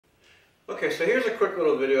Okay, so here's a quick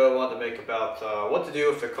little video I wanted to make about what to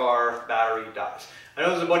do if the car battery dies. I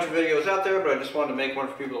know there's a bunch of videos out there, but I just wanted to make one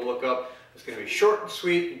for people to look up. It's going to be short and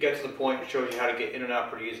sweet and get to the point. It shows you how to get in and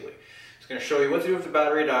out pretty easily. It's going to show you what to do if the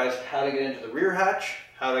battery dies, how to get into the rear hatch,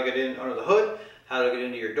 how to get in under the hood, how to get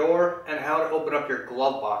into your door, and how to open up your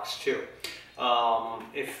glove box too.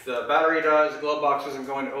 If the battery dies, the glove box isn't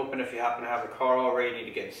going to open. If you happen to have the car already, you need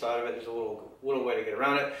to get inside of it. There's a little way to get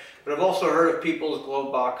around it. But I've also heard of people's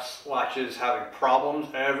glove box latches having problems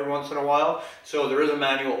every once in a while. So there is a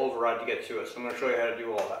manual override to get to it. So I'm going to show you how to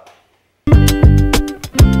do all that.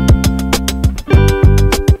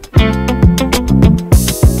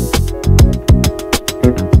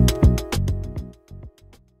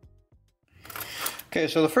 Okay,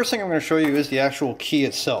 so the first thing I'm going to show you is the actual key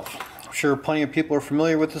itself. I'm sure plenty of people are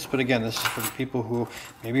familiar with this, but again, this is for the people who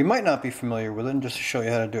maybe might not be familiar with it, and just to show you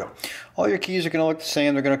how to do it. All your keys are going to look the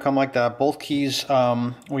same. They're going to come like that. Both keys,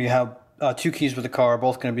 when you have two keys with the car, are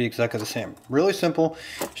both going to be exactly the same. Really simple.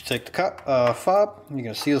 Just take the fob. You're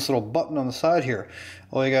going to see this little button on the side here.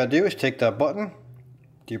 All you got to do is take that button,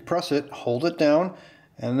 depress it, hold it down,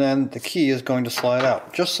 and then the key is going to slide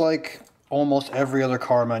out, just like almost every other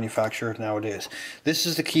car manufacturer nowadays. This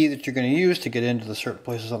is the key that you're going to use to get into the certain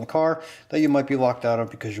places on the car that you might be locked out of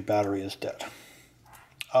because your battery is dead.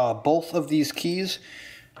 Both of these keys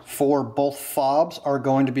for both fobs are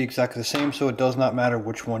going to be exactly the same, so it does not matter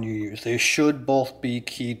which one you use. They should both be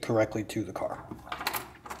keyed correctly to the car.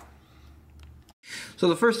 So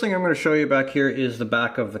the first thing I'm going to show you back here is the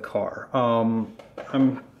back of the car.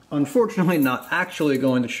 I'm unfortunately not actually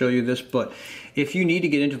going to show you this, but if you need to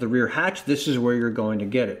get into the rear hatch, this is where you're going to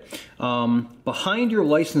get it. Behind your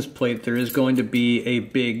license plate, there is going to be a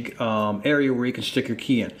big area where you can stick your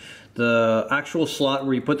key in. The actual slot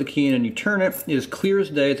where you put the key in and you turn it is clear as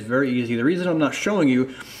day. It's very easy. The reason I'm not showing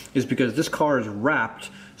you is because this car is wrapped.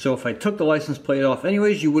 So if I took the license plate off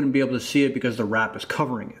anyways, you wouldn't be able to see it because the wrap is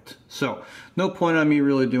covering it. So no point on me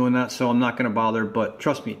really doing that, so I'm not going to bother. But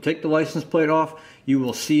trust me, take the license plate off, you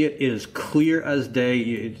will see it. It is clear as day.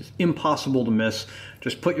 It's impossible to miss.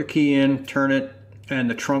 Just put your key in, turn it, and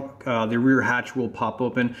the trunk, the rear hatch will pop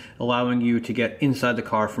open, allowing you to get inside the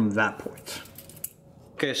car from that point.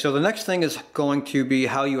 Okay, so the next thing is going to be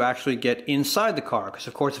how you actually get inside the car. Because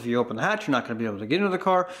of course, if you open the hatch, you're not going to be able to get into the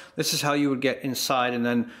car. This is how you would get inside and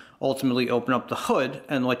then ultimately open up the hood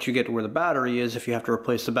and let you get to where the battery is if you have to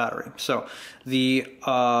replace the battery. So the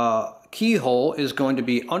keyhole is going to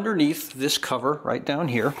be underneath this cover right down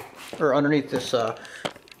here, or underneath this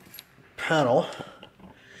panel.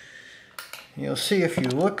 You'll see if you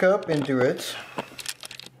look up into it,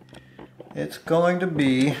 it's going to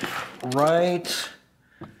be right...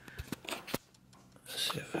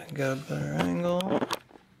 see if I can get a better angle.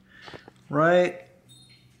 Right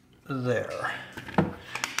there.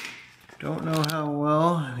 Don't know how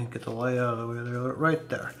well. Let me get the light out of the way there. Right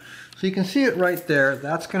there. So you can see it right there.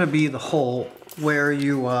 That's going to be the hole where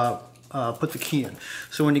you put the key in.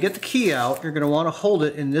 So when you get the key out, you're going to want to hold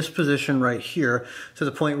it in this position right here to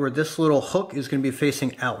the point where this little hook is going to be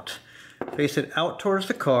facing out. Face it out towards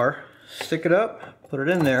the car. Stick it up. Put it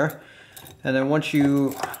in there. And then once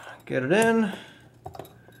you get it in,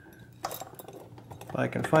 if I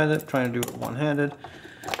can find it, I'm trying to do it one-handed.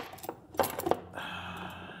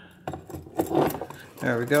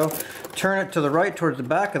 There we go. Turn it to the right towards the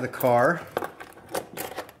back of the car,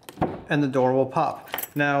 and the door will pop.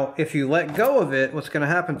 Now, if you let go of it, what's going to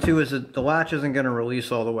happen too is that the latch isn't going to release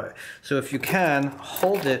all the way. So if you can,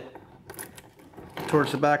 hold it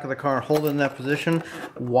towards the back of the car, hold it in that position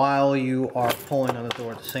while you are pulling on the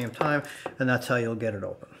door at the same time, and that's how you'll get it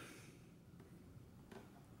open.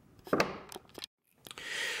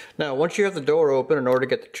 Now, once you have the door open, in order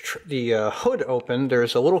to get the hood open,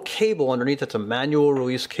 there's a little cable underneath that's a manual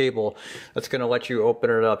release cable that's going to let you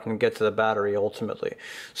open it up and get to the battery ultimately.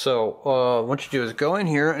 So what you do is go in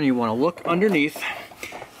here and you want to look underneath,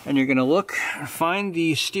 and you're going to find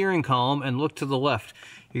the steering column and look to the left.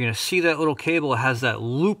 You're going to see that little cable has that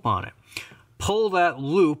loop on it. Pull that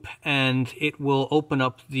loop and it will open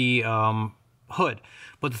up the hood.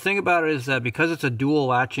 But the thing about it is that because it's a dual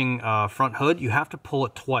latching front hood, you have to pull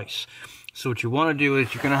it twice. So what you want to do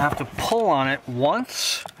is you're going to have to pull on it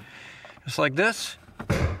once, just like this.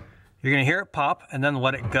 You're going to hear it pop and then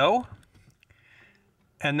let it go,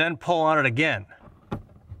 and then pull on it again.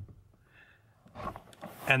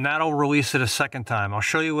 And that'll release it a second time. I'll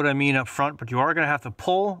show you what I mean up front, but you are going to have to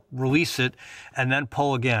pull, release it, and then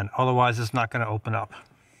pull again. Otherwise, it's not going to open up.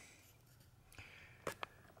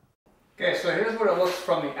 Okay, so here's what it looks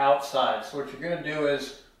from the outside. So what you're going to do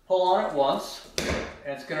is pull on it once,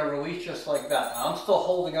 and it's going to release just like that. Now, I'm still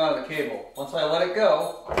holding on to the cable. Once I let it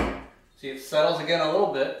go, See, it settles again a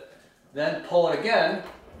little bit, then pull it again,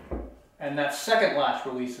 and that second latch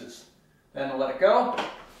releases. Then let it go,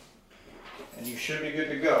 and you should be good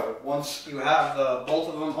to go. Once you have both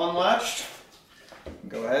of them unlatched,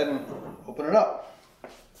 go ahead and open it up.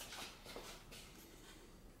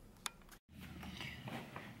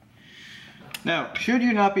 Now, should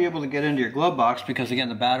you not be able to get into your glove box, because again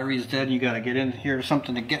the battery is dead and you got to get in here to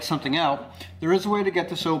something to get something out, there is a way to get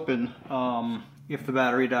this open if the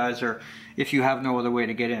battery dies or if you have no other way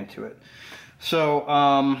to get into it. So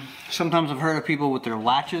sometimes I've heard of people with their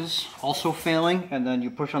latches also failing, and then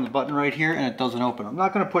you push on the button right here and it doesn't open. I'm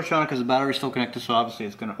not going to push on it because the battery's still connected, so obviously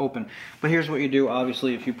it's going to open. But here's what you do,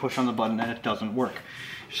 obviously, if you push on the button and it doesn't work.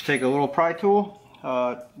 Just take a little pry tool,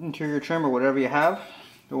 interior trim or whatever you have,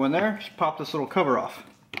 go in there, just pop this little cover off.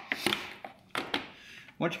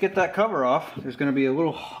 Once you get that cover off, there's going to be a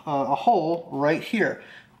little a hole right here.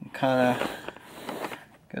 Kind of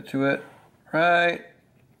get to it right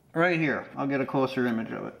here. I'll get a closer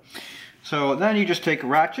image of it. So then you just take a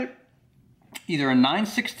ratchet, either a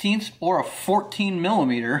 9/16 or a 14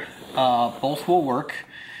 millimeter, both will work,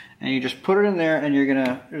 and you just put it in there, and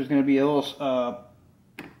there's gonna be a little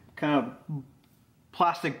kind of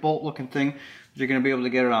plastic bolt looking thing that you're gonna be able to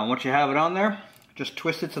get it on. Once you have it on there, just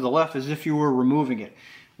twist it to the left as if you were removing it.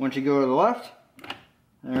 Once you go to the left,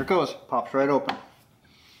 there it goes, pops right open.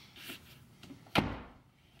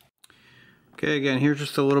 Okay, again, here's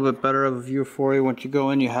just a little bit better of a view for you. Once you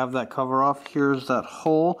go in, you have that cover off. Here's that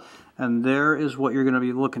hole, and there is what you're going to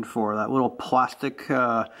be looking for. That little plastic,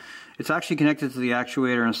 it's actually connected to the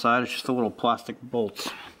actuator inside. It's just a little plastic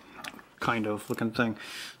bolt kind of looking thing.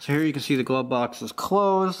 So here you can see the glove box is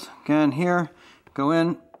closed. Again, here, go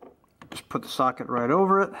in, just put the socket right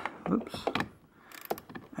over it. Oops.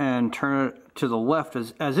 And turn it to the left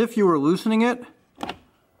as if you were loosening it, and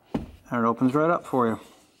it opens right up for you.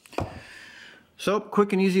 So,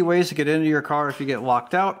 quick and easy ways to get into your car if you get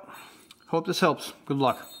locked out. Hope this helps. Good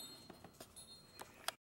luck.